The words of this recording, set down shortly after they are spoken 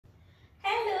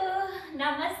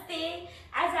नमस्ते।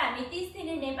 आज हामी 30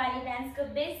 दिने नेपाली डान्सको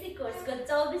बेसिक कोर्सको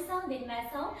 24औं दिनमा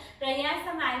छौं र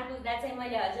यहाँसम्म आइपुग्दा चाहिँ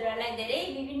मैले हजुरहरुलाई धेरै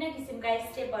विभिन्न किसिमका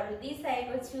स्टेपहरु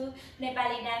दिइसकेको छु।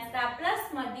 नेपाली डान्सका प्लस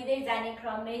म दिदै जाने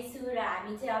क्रममै छु र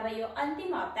हामी चाहिँ अब यो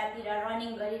अन्तिम हप्तातिर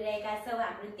रनिङ गरिरहेका छौं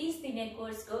हाम्रो 30 दिने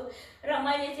कोर्सको र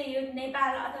मैले चाहिँ यो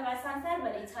नेपाल अथवा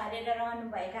संसारभरि छरेर रहनु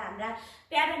भएका हाम्रा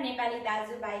प्यारा नेपाली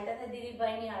दाजुभाइ तथा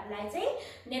दिदीबहिनीहरुलाई चाहिँ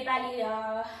नेपाली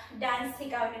डान्स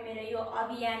सिकाउने मेरो यो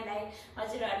अभियानलाई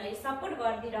हजुरहरुले सपोर्ट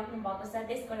गरिदिराख्नु भएको छ।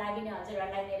 त्यसको लागि नै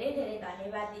हजुरहरुलाई धेरै धेरै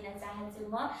धन्यवाद दिन चाहन्छु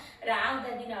म र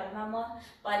आउँदा दिनहरुमा म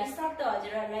भरिसक्दो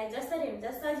हजुरहरुलाई जसरी हुन्छ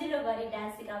सजिलो गरी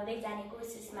डान्स सिकाउँदै जाने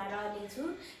कोसिसमा रहनेछु।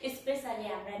 स्पेशली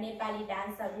हाम्रा नेपाली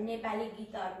डान्सहरु नेपाली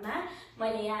गीतहरुमा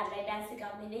मैले यहाँहरुलाई डान्स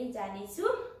सिकाउँदै नै जानेछु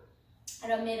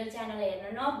र मेरो च्यानल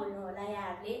हेर्न नभुल्नु होला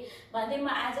यहाँहरुले भन्दै म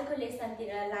आजको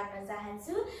लेसनतिर लाग्न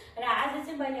चाहन्छु। र आज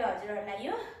चाहिँ मैले हजुरहरुलाई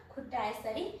यो खुट्टा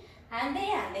यसरी हान्दै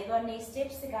हान्दै गर्ने स्टेप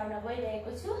सिकाउन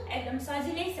गइरहेको छु। एकदम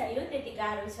सजिलै छ, यो त्यति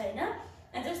गाह्रो छैन।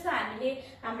 जस्तो हामीले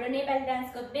हाम्रो नेपाली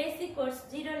डान्सको बेसिक कोर्स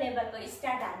 0 लेभलको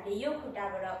स्टार्ट हामीले यो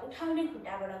खुट्टाबाट उठाउने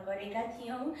खुट्टाबाट गरेका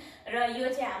थियौं र यो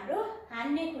चाहिँ हाम्रो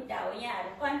हान्ने खुट्टा हो। यहाँहरु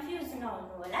कन्फ्युज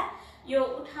नहुनु होला, यो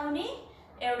उठाउने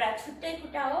एउटा छुट्टै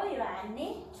खुट्टा हो, यो हान्ने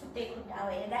छुट्टै खुट्टा हो।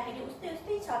 हेर्दाखेरि उस्तै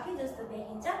उस्तै छ कि जस्तो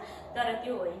देखिन्छ, तर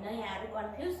त्यो होइन, यहाँहरु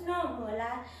कन्फ्युज नहुनु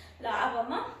होला। ल अब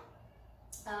म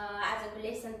आजको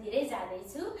लेसनतिरै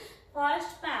जाँदैछु।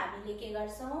 फर्स्टमा हामीले के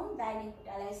गर्छौं, दाहिने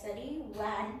खुट्टालाई यसरी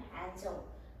 1 हान्छौं,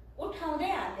 उठाउँदै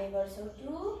हान्दै गर्छौं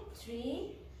 2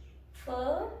 3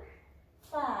 4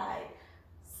 5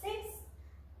 6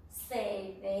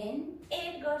 7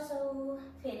 8 गर्छौं।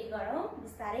 फेरि गरौँ,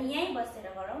 बिस्तारै यही बसेर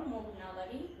गरौँ, मुभ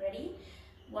नगरी। रेडी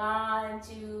 1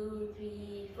 2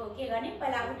 3 4 के गर्ने,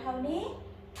 पहिला उठाउने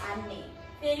हान्ने,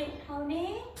 फेरि उठाउने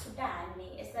खुट्टा हान्ने,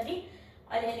 यसरी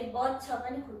अलिअलि बज्छ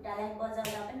पनि खुट्टालाई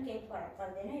बजाउँदा पनि केही फरक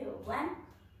पर्दैन। यो 1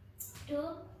 2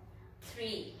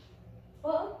 3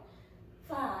 4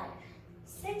 5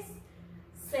 6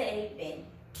 7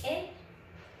 8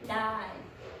 9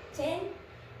 10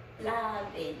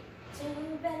 11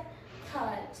 12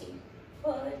 13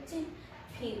 14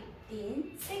 15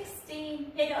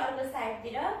 16 फेरि अर्को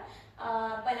साइडतिर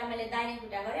पहिला मैले दाहिने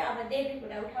खुट्टा गरेँ, अब देब्रे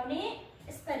खुट्टा उठाउने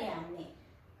यसरी हान्ने,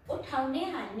 उठाउने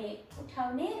हान्ने,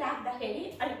 उठाउने राख्दाखेरि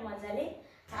अलिक मजाले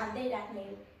हान्दै राख्ने।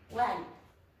 1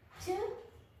 2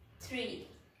 3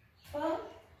 4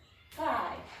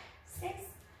 5 6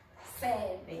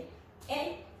 7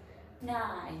 8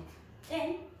 9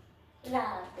 10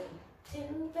 11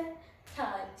 12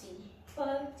 13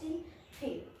 14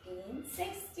 15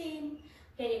 16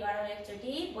 फेरि गरौँ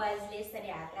एकचोटि। बॉयजले यसरी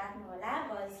हात राख्नु होला,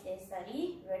 गर्ल्सले यसरी।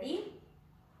 रेडी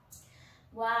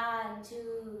 1 2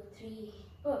 3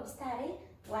 4 बिस्तारै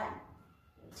 1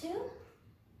 2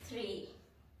 3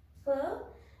 4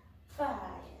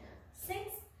 5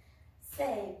 6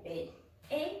 7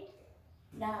 8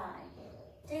 9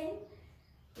 10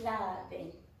 11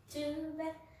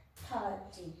 12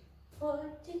 13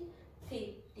 14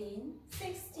 15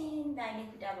 16 दाहिने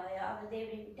खुट्टा भयो। अब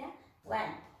देब्रे खुट्टा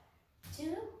 1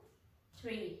 2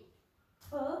 3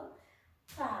 4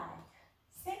 5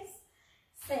 6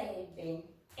 7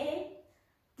 8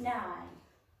 9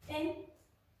 10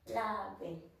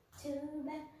 11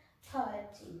 12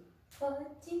 13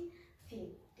 14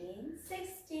 15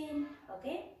 16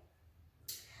 ओके।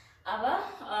 अब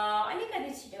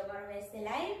अलिकति छिटो गरौँ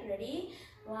यसलाई। रेडी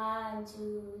 1 2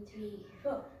 3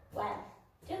 4 1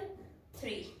 2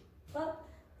 3 4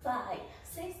 5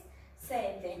 6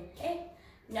 7 8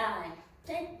 9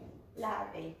 10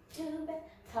 11 12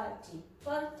 13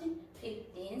 14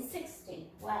 15 16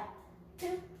 1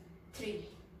 2 3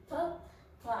 4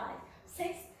 5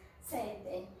 6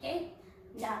 7 8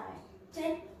 9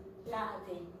 10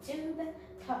 11 12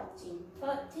 13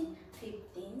 14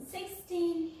 15 16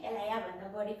 यसलाई यहाँभन्दा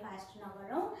बढी फास्ट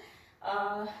नगरौँ।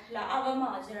 ल अब म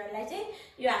हजुरहरुलाई चाहिँ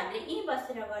यो हामीले यही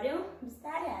बसेर गर्यौं,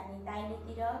 बिस्तारै हामी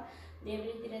दाहिनेतिर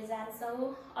देब्रेतिर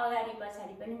जान्छौं, अगाडि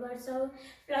पछाडि पनि गर्छौं,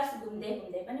 प्लस घुम्दै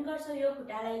घुम्दै पनि गर्छौं। यो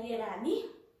खुट्टालाई लिएर हामी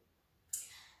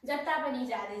जता पनि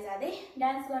जाँदै जाँदै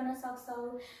डान्स गर्न सक्छौं,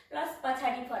 प्लस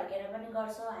पछाडि फर्केर पनि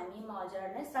गर्छौं हामी। म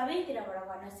हजुरहरुलाई सबैतिरबाट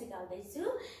गर्न सिकाउँदै छु।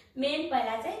 मेन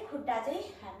पहिला चाहिँ खुट्टा चाहिँ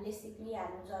हामीले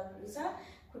सिक्लिहाल्नु जरुरी छ।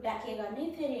 खुट्टा के गर्ने,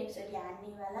 फेरि एकचोटि हान्ने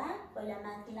वाला, पहिला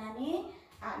माथि लाने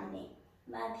हान्ने,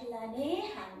 माथि लाने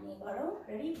हान्ने गरौँ।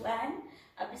 रेडी 1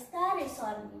 अब बिस्तारै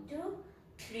सर्ने 2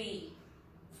 3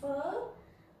 4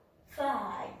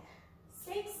 5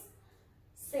 6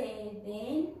 7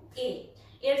 8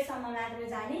 8सम्म मात्र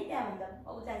जाने, त्यहाँभन्दा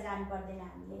उता जानु पर्दैन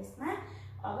हामीले यसमा।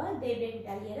 अब देब्रे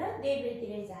खुट्टा लिएर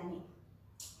देब्रेतिरै जाने,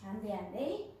 हान्दै हान्दै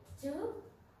 2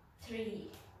 3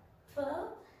 4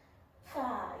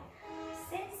 5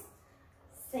 6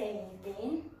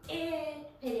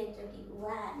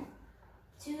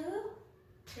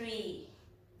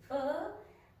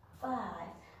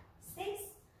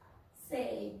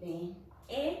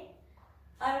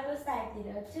 साइडतिर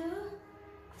 2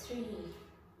 3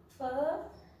 4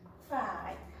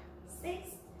 5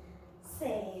 6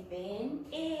 7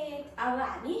 8 अब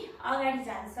हामी अगाडि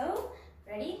जान्छौं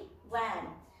रेडी 1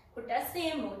 खुट्टा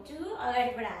सेम हो 2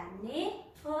 अगाडिबाट हान्ने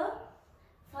 4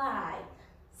 5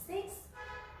 6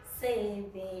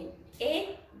 7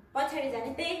 8 पछाडि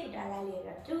जाने त्यही खुट्टालाई लिएर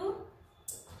 2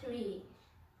 3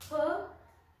 4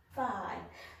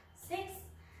 5 6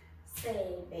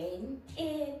 7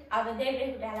 8 अब देब्रे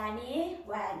खुट्टा लाने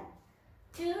 1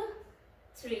 2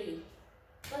 3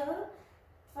 4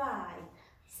 5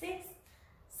 6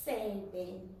 7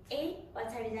 8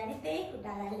 पछाडि जाने त्यही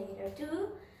खुट्टालाई लिएर 2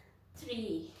 3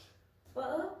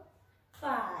 4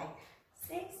 5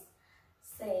 6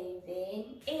 7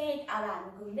 8 अब हामी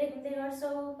घुम्दै घुम्दै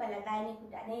गर्छौं पहिला दाहिने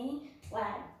खुट्टा नै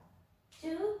 1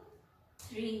 2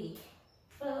 3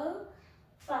 4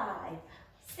 5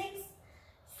 6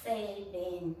 7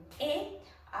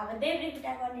 8 अब देब्रे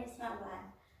खुट्टा गर्ने यसमा 1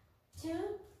 2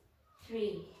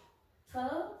 3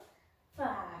 4 5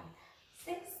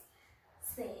 6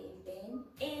 7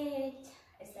 8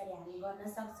 यसरी हामी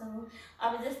गर्न सक्छौं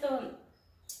अब जस्तो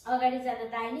अगाडि जाँदा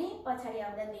दाहिने पछाडि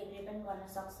आउँदा देब्रे पनि गर्न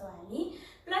सक्छौं हामी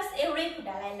प्लस एउटै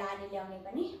खुट्टालाई लाने ल्याउने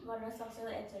पनि गर्न सक्छौं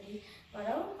एकचोटी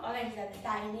गरौँ अगाडि जाँदा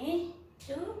दाहिने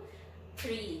 2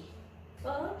 3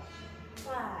 4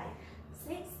 5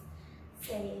 6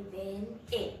 7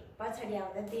 8 पछाडि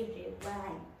आउँदा देब्रे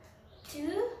 1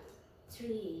 2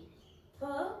 3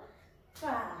 4 5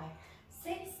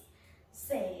 6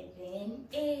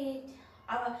 7 8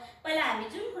 अब पहिला हामी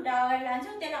जुन खुट्टा अगाडि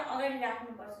लान्छौं त्यसलाई अगाडि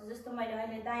राख्नुपर्छ जस्तो मैले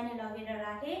अहिले दाहिने लगेर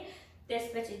राखे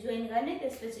त्यसपछि जोइन गर्ने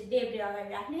त्यसपछि देब्रे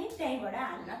अगाडि राख्ने त्यहीबाट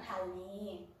हान्न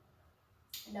थाल्ने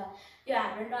ल यो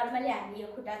हाम्रो नर्मली हामीले यो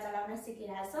खुट्टा चलाउन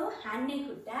सिकिरहेछौं हान्ने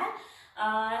खुट्टा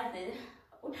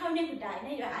उठाउने खुट्टा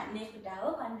हैन यो हान्ने खुट्टा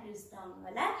हो कन्फ्युज नहुनु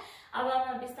होला अब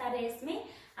म बिस्तारै यसमै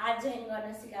हात जोइन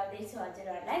गर्न सिकाउँदै छु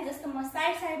हजुरहरुलाई जस्तो म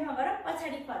साइड साइडमा गएर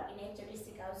पछाडी फर्किने एकचोटी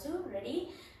सिकाउँछु रेडी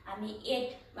हामी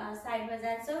 8 साइडमा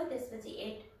जान्छौं त्यसपछि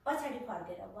 8 पछाडी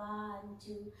फर्केर 1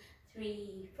 2 3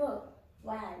 4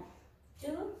 1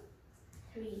 2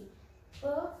 3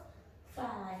 4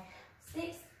 5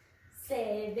 6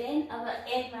 7 अब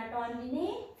 8 मा टर्न लिने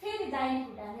फेरि दाहिने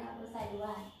खुट्टा नै अर्को साइड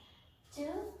 1 2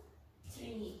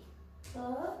 3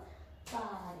 4 5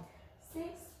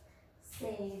 6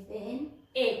 7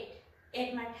 8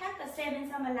 8 मा ठ्याक्क 7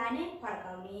 सम्म लाने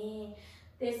फर्काउने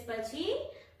त्यसपछि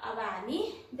अब हामी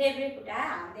देब्रे खुट्टा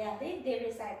हाल्दै हाल्दै देब्रे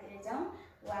साइडतिर जाउँ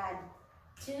 1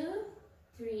 2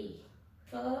 3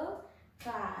 4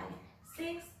 5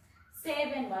 6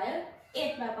 7 भयो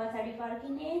 8 मा पछाडी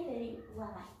फर्किने फेरि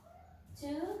 1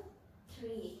 2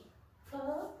 3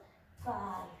 4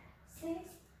 5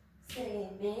 6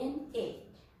 7 8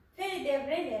 फेरि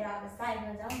देब्रे लिएर अब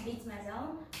साइडमा जाउँ बीचमा जाउँ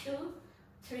 2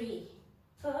 3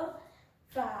 4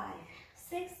 5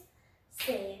 6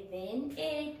 7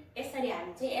 8 यसरी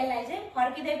हामी चाहिँ यसलाई चाहिँ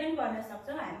फर्किँदै पनि गर्न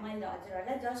सक्छौं हामी मैले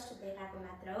हजुरहरुलाई जस्ट देखाएको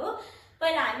मात्र हो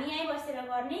पहिला हामी यही बसेर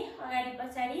गर्ने अगाडि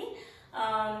पछाडी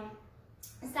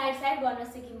साइड साइड गर्न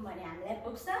सिक्यौं भने हामीलाई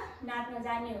पुग्छ नाच्न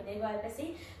जाने हुँदै गएपछि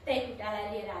त्यही खुट्टालाई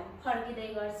लिएर हामी फर्किँदै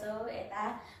गर्छौं यता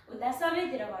उता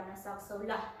सबैतिर गर्न सक्छौं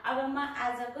ल अब म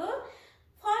आजको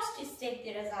फर्स्ट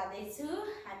स्टेपतिर जाँदै छु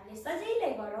हामीले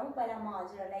सजिलै गरौँ पहिला म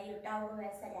हजुरहरुलाई यो टाउकोमा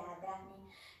यसरी हात राख्ने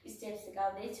स्टेप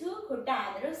सिकाउँदै छु खुट्टा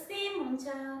हाम्रो सेम हुन्छ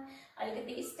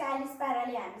अलिकति स्टाइलिश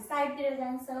पाराले हामी साइडतिर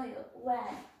जान्छौं यो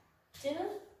 1 2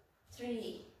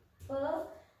 3 4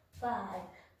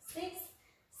 5 6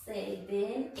 7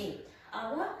 8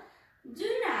 अब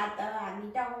जुन हात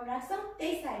हामी टाउकोमा राख्छौं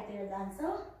त्यही साइडतिर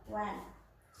जान्छौं 1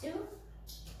 2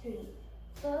 3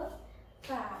 4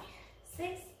 5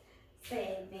 6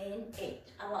 7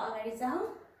 8 अब अगाडि जाउँ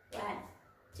 1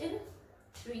 2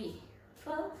 3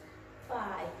 4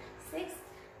 5 6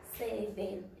 7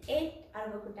 8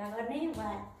 अर्को खुट्टा गर्ने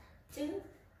 1 2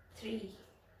 3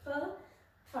 4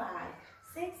 5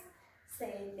 6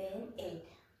 7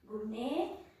 8 घुम्ने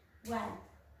 1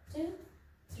 2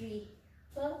 3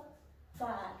 4 5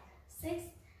 6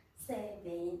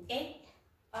 7 8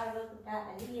 अर्को खुट्टा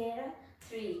लिएर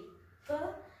 3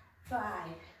 4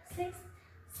 5 6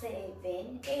 7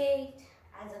 8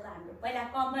 आजको हाम्रो पहिला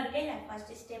कमरकै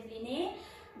फर्स्ट स्टेप लिने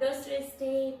दोस्रो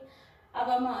स्टेप अब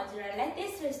म हजुरहरुलाई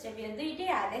तेस्रो स्टेप यो दुईटै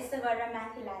हात यस्तो गरेर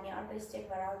माथि लाने अर्को स्टेप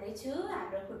गराउँदै छु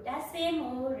हाम्रो खुट्टा सेम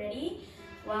हो रेडी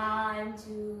 1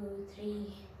 2 3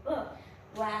 4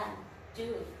 1 2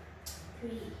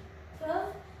 3 4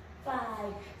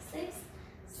 5 6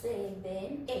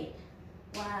 7 8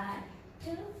 1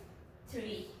 2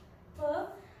 3 4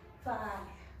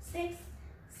 5 6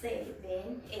 7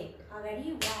 8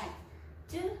 अगाडि 1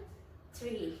 2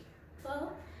 3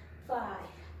 4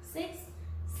 5 6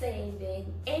 7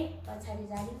 8 पछाडि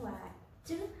जाने 1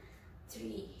 2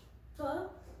 3 4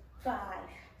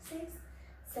 5 6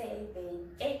 7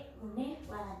 8 हुने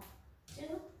 1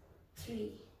 2 3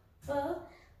 4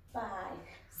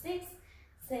 5 6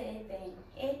 7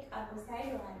 8 अर्को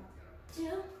साइड 1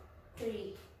 2 3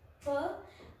 4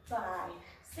 5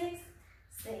 6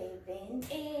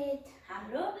 7 8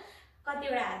 हाम्रो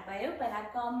कतिवटा हात भयो पहिला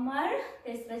कम्मर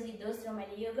त्यसपछि दोस्रो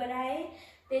मैले यो गराए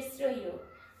तेस्रो यो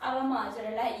अब म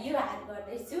हजुरलाई यो हात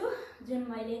गर्दैछु जुन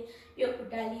मैले यो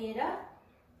खुट्टा लिएर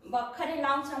भर्खरै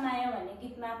लाउँछ माया भन्ने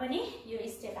गीतमा पनि यो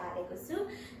स्टेप हालेको छु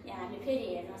यहाँले फेरि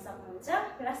हेर्न सक्नुहुन्छ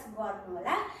प्लस गर्नु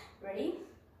होला रेडी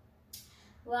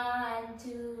 1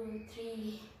 2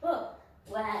 3 4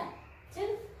 1 2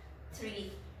 3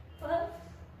 4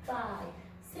 5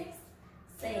 6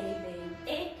 7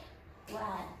 8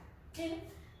 1 2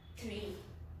 3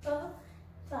 4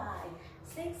 5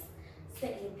 6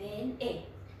 7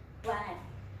 8 1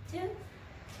 2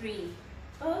 3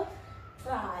 4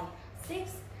 5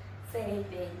 6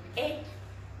 7 8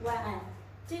 1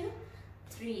 2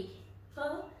 3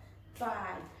 4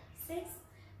 5 6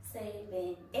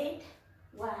 7 8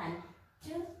 1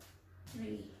 2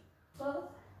 3 4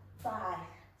 5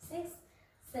 6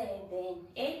 7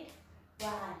 8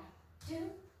 1 2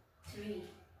 3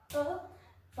 4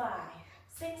 5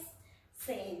 6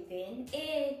 7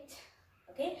 8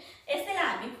 ओके यसैलाई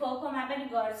हामी फोफोमा पनि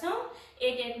गर्छौं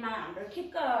 8 8 मा हाम्रो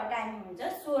ठिक्क टाइमिङ हुन्छ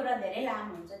 16 धेरै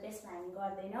लामो हुन्छ त्यसमा हामी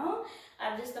गर्दैनौं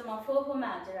अब जस्तो म फोफोमा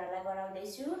हजुरहरुलाई गराउँदै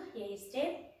छु यही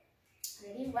स्टेप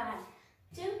रेडी 1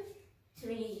 2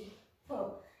 3 4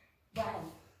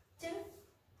 1 2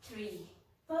 3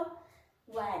 4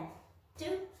 1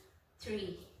 2 3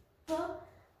 4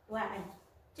 1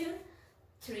 2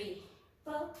 3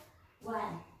 4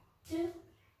 1 2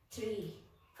 3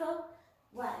 4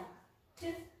 1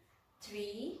 2 3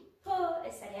 4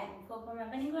 यसरी हामी फोफोमा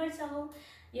पनि गर्छौं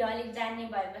यो अलिक जान्ने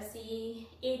भएपछि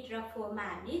 8 र 4 मा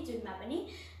हामी जुनमा पनि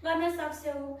गर्न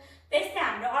सक्छौं त्यस्तै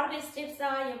हाम्रो अर्को स्टेप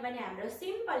छ यो पनि हाम्रो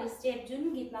सिम्पल स्टेप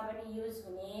जुन गीतमा पनि युज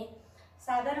हुने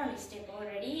साधारण स्टेप हो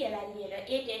रेडी यसलाई लिएर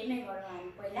 8 8 मै गरौँ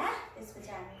हामी पहिला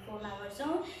त्यसपछि हामी 4 मा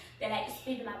गर्छौं त्यसलाई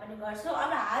स्पिडमा पनि गर्छौं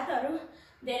अब हातहरु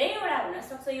धेरैवटा हुन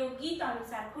सक्छ यो गीत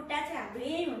अनुसार खुट्टा चाहिँ हाम्रो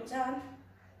यही हुन्छ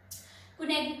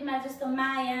कुनै गीतमा जस्तो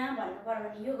माया भन्नु पर्यो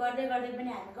भने यो गर्दै गर्दै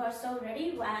पनि हामी गर्छौं रेडी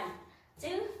 1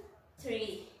 2 3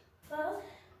 4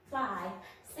 5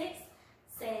 6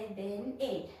 7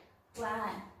 8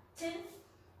 1 2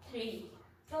 3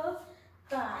 4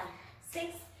 5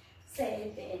 6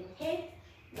 7 8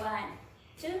 1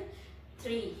 2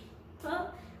 3 4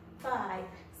 5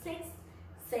 6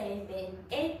 7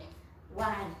 8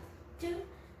 1 2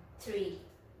 3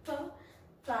 4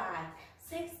 5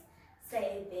 6 7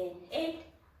 8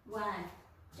 1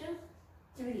 2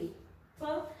 3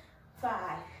 4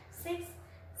 5 6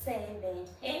 7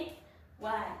 8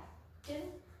 1 2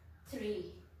 3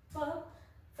 4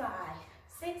 5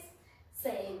 6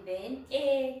 7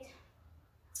 8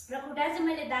 र खुट्टा चाहिँ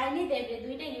मैले दाहिने देब्रे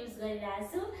दुईटै युज गरिरहेको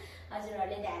छु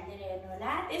हजुरहरुले ध्यान दिएर हेर्नु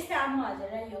होला त्यसै अब म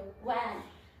हजुरलाई यो 1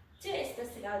 2 यस्तो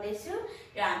सिकाउँदै छु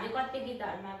र हामीले कति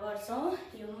गीतहरुमा गर्छौं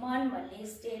यो मन भन्ने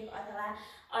स्टेप अथवा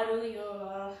अरु यो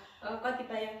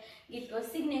कतिपय गीतको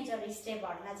सिग्नेचर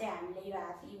स्टेपहरुमा चाहिँ हामीले यो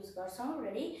हात युज गर्छौं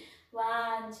रेडी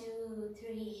 1 2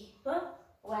 3 4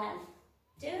 1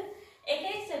 2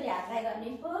 एकैचोटी हातलाई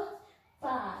गर्ने 4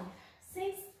 5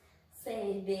 6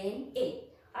 7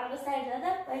 8 अर्को साइड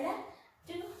जाँदा पहिला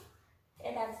 2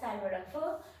 यताको साइडबाट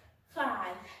 4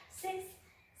 5 6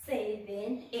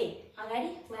 7 8 अगाडि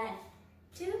 1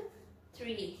 2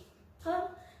 3 4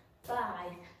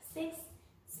 5 6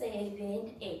 7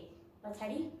 8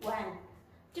 पछाडि 1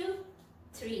 2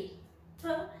 3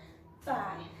 4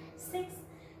 5 6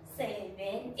 7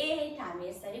 8 हामी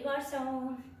यसरी गर्छौं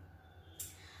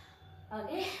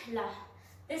ओके ल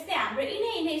त्यस्तै हाम्रो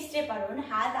इनै स्टेपहरु हुन्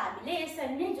हात हामीले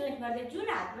यसरी नै जोइन गर्दै जुन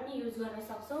हात पनि युज गर्न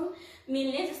सक्छौं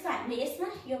मिल्ने जस्तो हामीले यसमा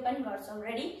यो पनि गर्छौं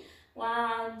रेडी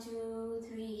 1 2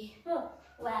 3 4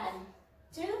 1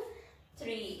 2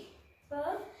 3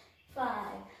 4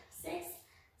 5 6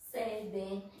 7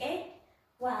 8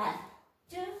 1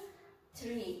 2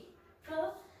 3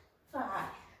 4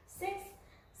 5 6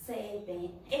 7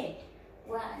 8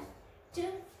 1 2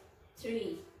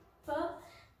 3 4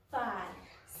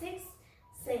 5 6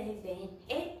 7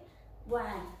 8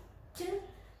 1 2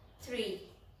 3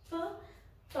 4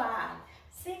 5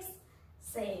 6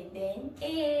 7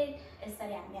 8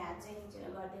 यसरी हामी हात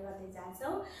जोइन गर्दै गर्दै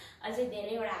जान्छौं अझै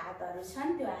धेरैवटा हातहरु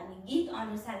छन् त्यो हामी गीत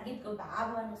अनुसार गीतको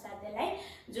भाव अनुसार त्यसलाई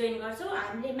जोइन गर्छौं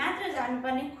हामीले मात्र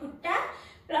जान्नुपर्ने खुट्टा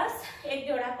प्लस एक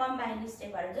दुईवटा कम्बाइन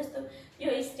स्टेपहरु जस्तो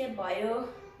यो स्टेप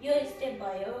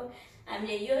भयो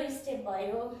हामीले यो स्टेप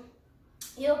भयो,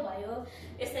 यो भयो,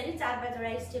 यसरी 4-5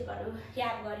 वटा स्टेपहरू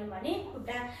याद गर्यौँ भने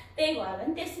खुट्टा त्यही भयो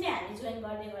भने त्यसमै हामी जोइन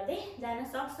गर्दै गर्दै जान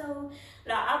सक्छौँ।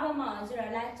 र अब म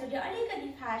हजुरहरूलाई एकचोटि अलिकति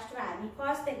फास्टमा हामी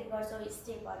फर्स्टदेखि गर्छौँ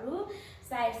स्टेपहरू,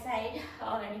 साइड साइड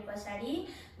अगाडि पछाडि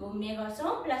घुम्ने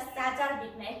गर्छौँ, प्लस 4-4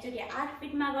 बिटमा, एकचोटि 8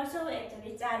 बिटमा गर्छौँ,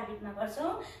 एकचोटि 4 बिटमा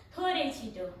गर्छौँ, थोरै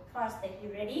छिटो। फर्स्टदेखि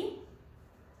रेडी,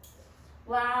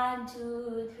 1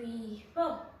 2 3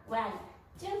 4, 1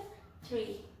 2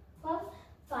 3 4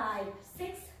 5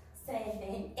 6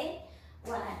 7 8,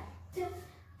 1 2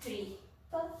 3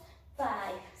 4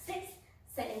 5 6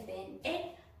 7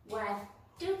 8, 1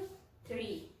 2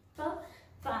 3 4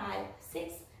 5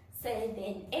 6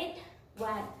 7 8,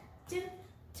 1 2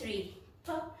 3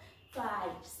 4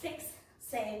 5 6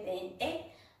 7 8,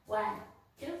 1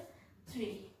 2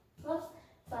 3 4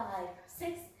 5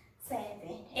 6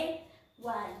 7 8,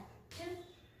 1 2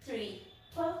 3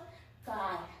 4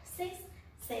 5 6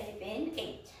 7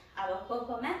 8. अब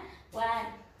फोकोमा 1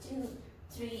 2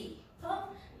 3 4,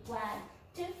 1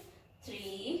 2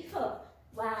 3 4,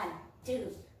 1 2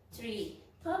 3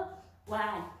 4,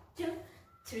 1 2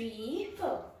 3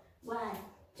 4, 1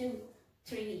 2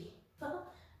 3 4,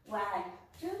 1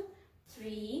 2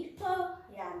 3 4.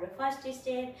 यो हाम्रो फर्स्ट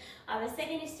स्टेप। अब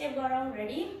सेकेन्ड स्टेप गरौँ,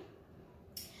 रेडी,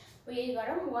 उयो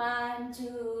गरौँ, 1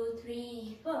 2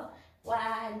 3 4,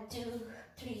 1 2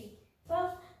 3 4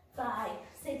 5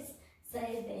 6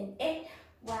 7 8,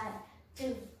 1 2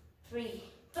 3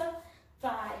 4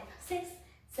 5 6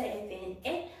 7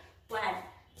 8, 1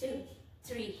 2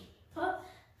 3 4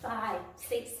 5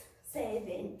 6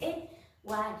 7 8,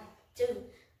 1 2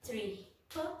 3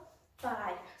 4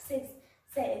 5 6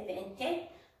 7 8,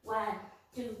 1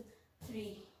 2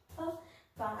 3 4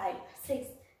 5 6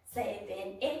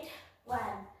 7 8, 1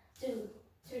 2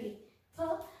 3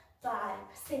 4 5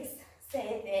 6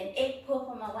 7 8. Four,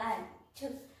 1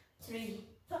 2 3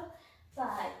 4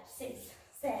 5 6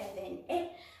 7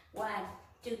 8, 1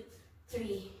 2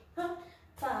 3 4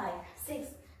 5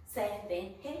 6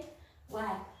 7 8,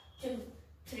 1 2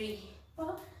 3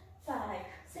 4 5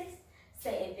 6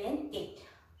 7 8.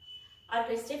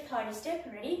 Other step, third step,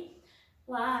 ready,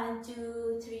 1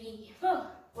 2 3 4,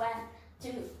 1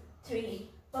 2 3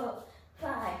 4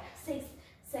 5 6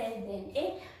 7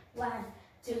 8, 1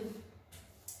 2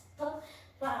 4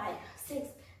 5 6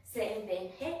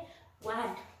 7 8,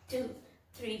 1 2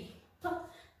 3 4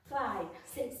 5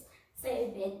 6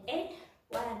 7 8,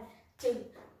 1 2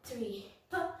 3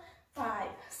 4 5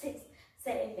 6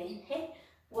 7 8,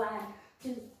 1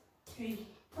 2 3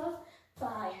 4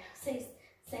 5 6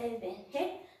 7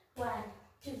 8, 1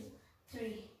 2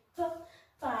 3 4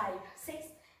 5 6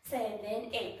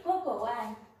 7 8. Four,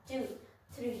 1 2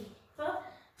 3 4,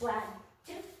 1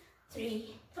 2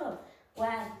 3 4,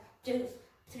 1 2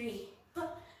 3 4,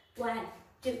 1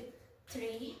 2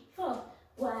 3 4,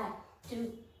 1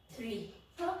 2 3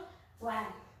 4, 1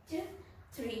 2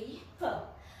 3 4.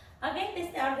 Okay, this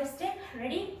is the other step.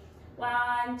 Ready?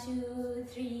 1 2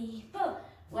 3 4,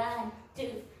 1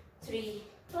 2 3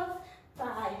 4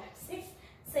 5 6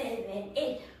 7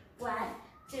 8, 1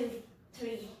 2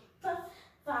 3 4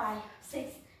 5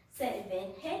 6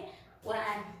 7 8, 1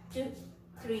 2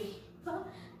 3 4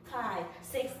 5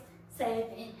 6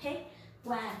 7 8,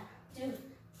 1 2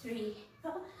 3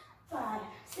 4 5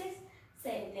 6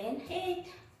 7 8.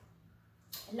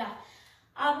 ल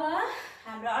अब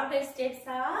हाम्रो अर्को स्टेप छ,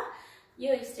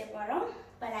 यो स्टेप गरौँ,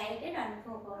 पलाइटेड अनि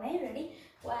फोकाउने, रेडी,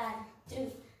 1 2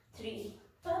 3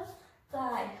 4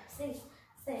 5 6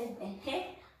 7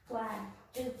 8, 1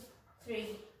 2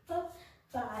 3 4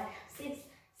 5 6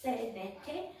 7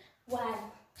 8,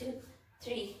 1 2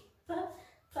 3 4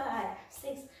 5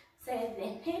 6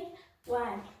 7 8,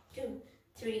 1 2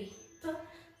 3 4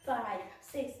 5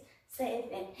 6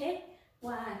 7 8,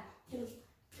 1 2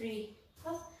 3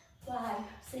 4 5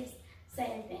 6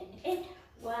 7 8,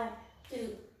 1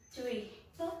 2 3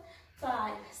 4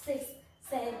 5 6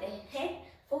 7 8.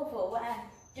 Four, 1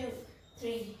 2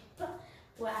 3 4,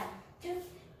 1 2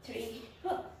 3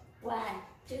 4, 1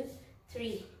 2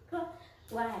 3 4,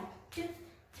 1 2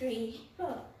 3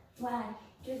 4, 1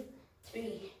 2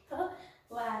 3 4,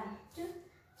 1 2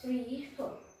 3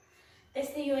 4.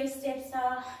 त्यस्तै यो स्टेप छ,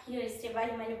 यो स्टेप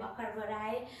अहिले मैले भर्खर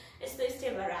गराएँ। यस्तो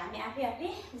स्टेपहरू हामी आफै आफै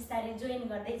बिस्तारै जोइन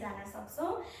गर्दै जान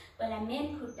सक्छौँ। पहिला मेन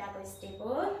खुट्टाको स्टेप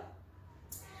हो,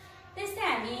 त्यस्तै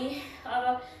हामी अब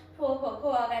फो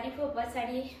अगाडि फो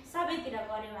पछाडि सबैतिर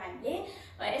गऱ्यौँ हामीले,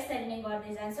 यसरी नै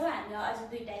गर्दै जान्छौँ। हामी अझ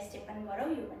दुईटा स्टेप पनि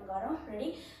गरौँ, यो पनि गरौँ, रेडी,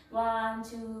 1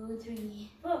 2 3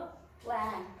 4,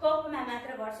 1 फोमा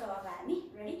मात्र गर्छौँ अब हामी,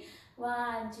 रेडी,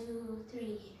 1 2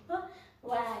 3 4,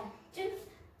 1 2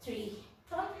 3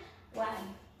 4, 1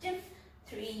 2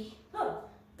 3 4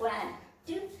 1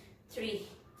 2 3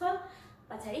 4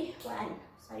 पछाडि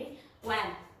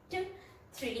 1 2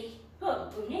 3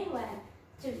 4 घुम्ने 1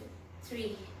 2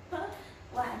 3 4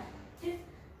 1 2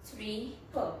 3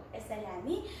 4 यसरी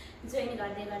हामी जोइन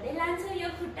गर्दै गर्दै लान्छौँ यो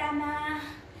खुट्टामा।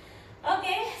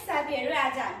 ओके साथीहरू,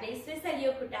 आज हामीले स्पेशल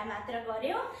यो खुट्टा मात्र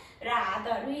गर्यौँ र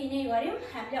हातहरू यिनै गर्यौँ।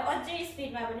 हामीले अझै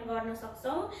स्पिडमा पनि गर्न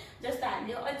सक्छौँ, जस्तो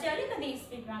हामीले अझै अलिकति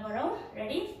स्पिडमा गरौँ।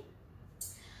 रेडी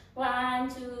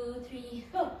 1 2 3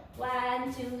 4 1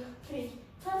 2 3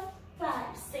 4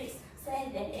 5 6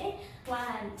 7 8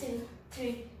 1 2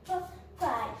 3 4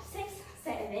 5 6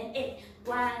 7 8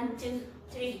 1 2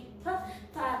 3 4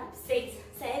 5 6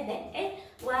 7 8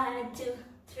 1 2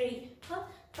 3 4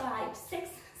 5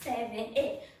 6 7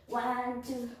 8 1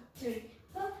 2 3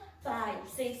 4 5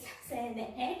 6 7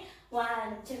 8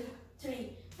 1 2 3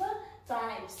 4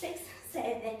 5 6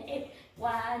 7 8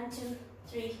 1 2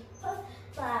 3 4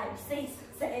 5 6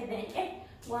 7 8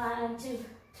 1 2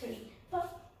 3 4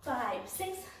 5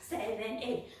 6 7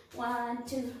 8 1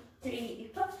 2 3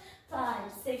 4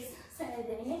 5 6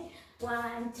 7 8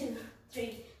 1 2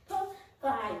 3 4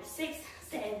 5 6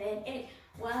 7 8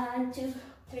 1 2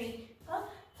 3 4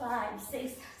 5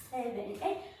 6 7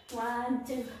 8 1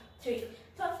 2 3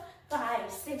 4 5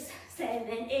 6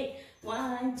 7 8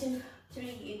 1 2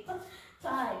 3 4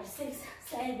 5 6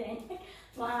 7 8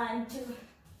 1 2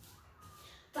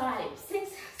 5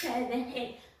 6 7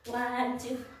 8 1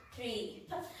 2 3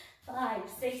 4 5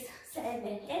 6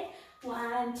 7 8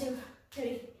 1 2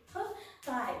 3 4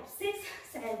 5 6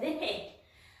 7 8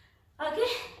 ओके,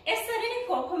 यसरी नै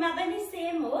खोखोमा पनि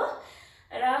सेम हो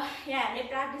र यहाँहरूले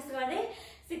प्र्याक्टिस गर्दै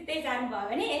सिक्दै जानुभयो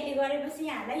भने यति गरेपछि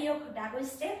यहाँलाई यो खुट्टाको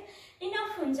स्टेप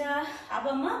इनफ हुन्छ। अब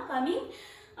म कमिङ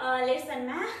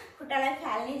लेसनमा खुट्टालाई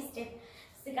फाल्ने स्टेप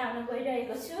सिकाउन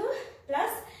गइरहेको छु,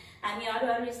 प्लस हामी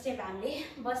अरू स्टेप हामीले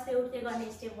बस्दै उठ्दै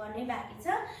गर्ने स्टेप गर्नै बाँकी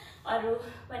छ, अरू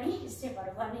पनि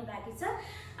स्टेपहरू गर्ने बाँकी छ,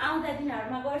 आउँदा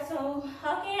दिनहरूमा गर्छौँ।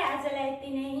 ओके, आजलाई यति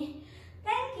नै।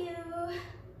 Thank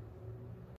you.